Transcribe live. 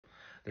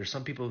There's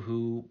some people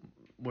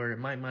where it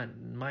might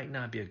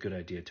not be a good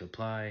idea to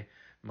apply,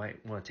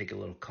 might want to take a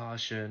little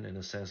caution in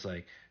the sense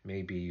like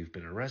maybe you've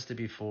been arrested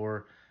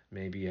before,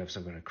 maybe you have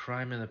some kind of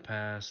crime in the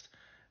past,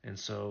 and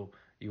so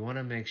you want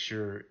to make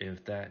sure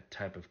if that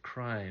type of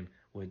crime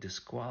would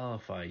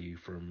disqualify you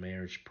for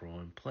marriage pro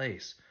in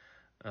place.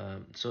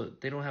 So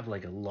they don't have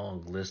like a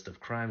long list of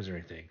crimes or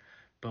anything.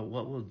 But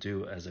what we'll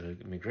do as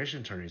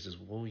immigration attorneys is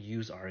we'll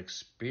use our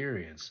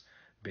experience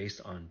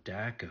based on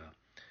DACA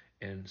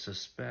and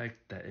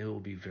suspect that it will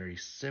be very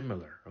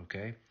similar,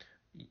 okay?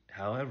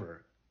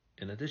 However,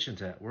 in addition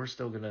to that, we're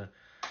still going to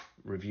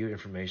review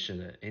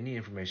any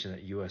information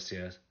that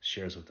USCIS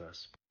shares with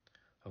us.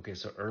 Okay,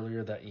 so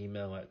earlier that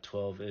email at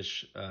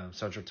 12-ish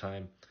Central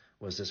Time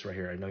was this right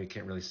here. I know you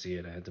can't really see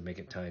it. I had to make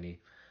it tiny.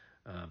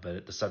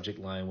 But the subject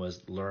line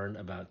was learn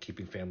about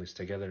keeping families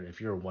together. If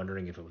you're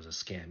wondering if it was a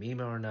scam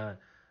email or not,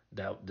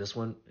 this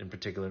one in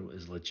particular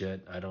is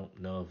legit. I don't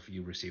know if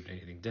you received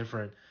anything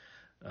different.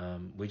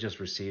 We just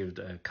received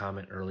a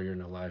comment earlier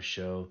in a live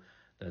show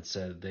that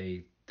said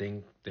they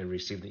think they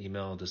received an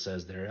email that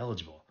says they're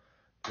eligible.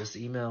 This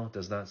email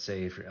does not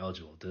say if you're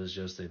eligible. This is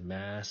just a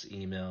mass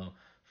email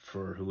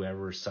for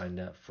whoever signed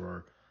up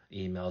for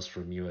emails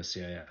from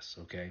USCIS,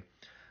 okay?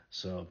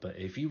 So, but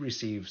if you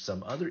receive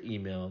some other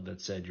email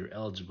that said you're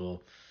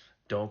eligible,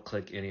 don't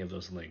click any of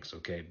those links,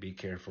 okay? Be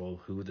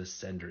careful who the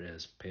sender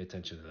is. Pay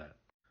attention to that.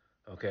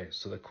 Okay,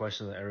 so the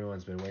question that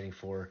everyone's been waiting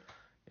for,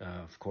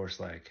 of course,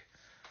 like,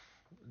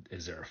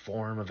 is there a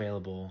form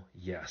available?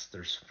 Yes,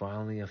 there's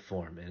finally a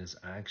form, and it's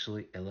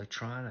actually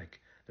electronic.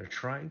 They're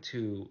trying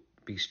to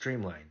be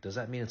streamlined. Does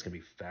that mean it's going to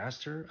be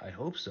faster? I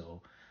hope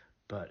so,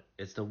 but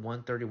it's the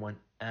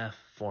 131F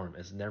form.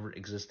 It's never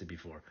existed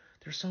before.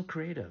 They're so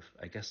creative.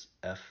 I guess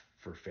F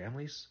for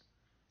families?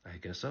 I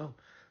guess so.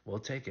 We'll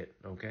take it,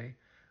 okay?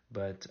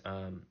 But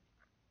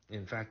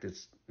in fact,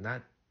 it's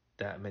not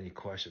that many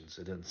questions,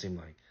 it doesn't seem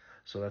like.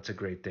 So that's a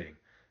great thing.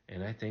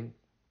 And I think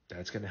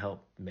that's going to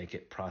help make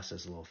it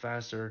process a little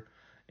faster.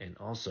 And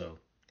also,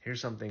 here's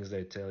some things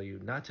they tell you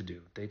not to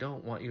do. They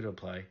don't want you to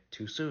apply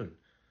too soon,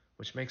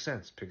 which makes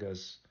sense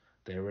because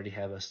they already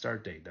have a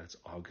start date. That's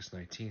August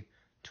 19th,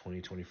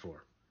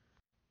 2024.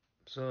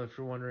 So if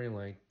you're wondering,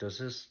 like, does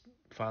this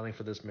filing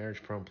for this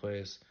marriage pro in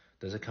place,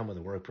 does it come with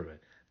a work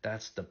permit?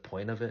 That's the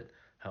point of it.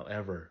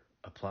 However,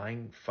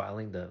 filing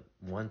the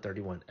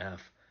 131F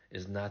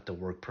is not the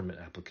work permit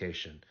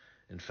application.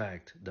 In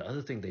fact, the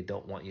other thing they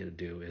don't want you to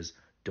do is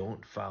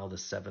don't file the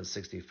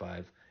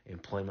 765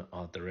 employment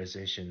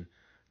authorization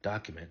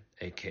document,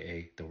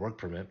 aka the work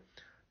permit.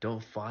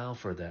 Don't file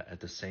for that at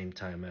the same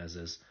time as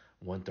this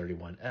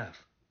 131F.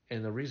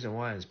 And the reason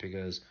why is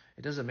because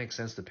it doesn't make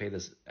sense to pay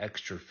this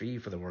extra fee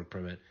for the work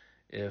permit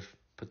if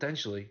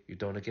potentially you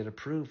don't get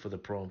approved for the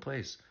pro in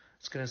place.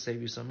 It's going to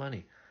save you some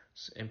money.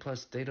 And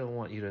plus, they don't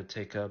want you to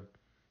take up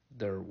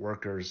their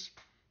workers'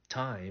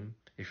 time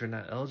if you're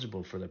not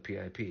eligible for the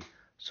PIP.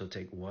 So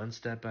take one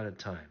step at a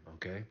time,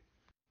 okay?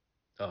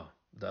 Oh,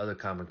 the other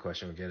common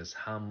question we get is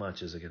how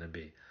much is it going to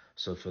be?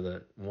 So for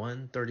the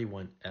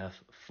 131F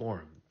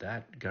form,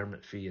 that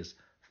government fee is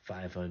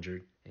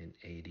 $580,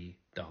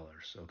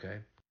 okay?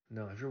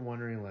 Now, if you're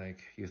wondering,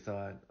 like, you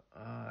thought,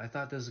 I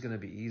thought this was going to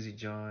be easy,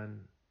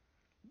 John,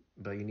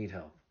 but you need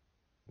help.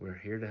 We're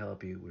here to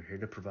help you. We're here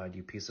to provide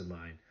you peace of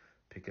mind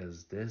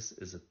because this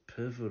is a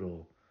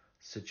pivotal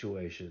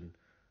situation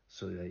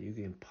so that you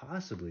can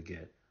possibly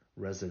get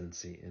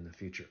residency in the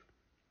future.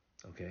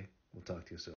 Okay? We'll talk to you soon.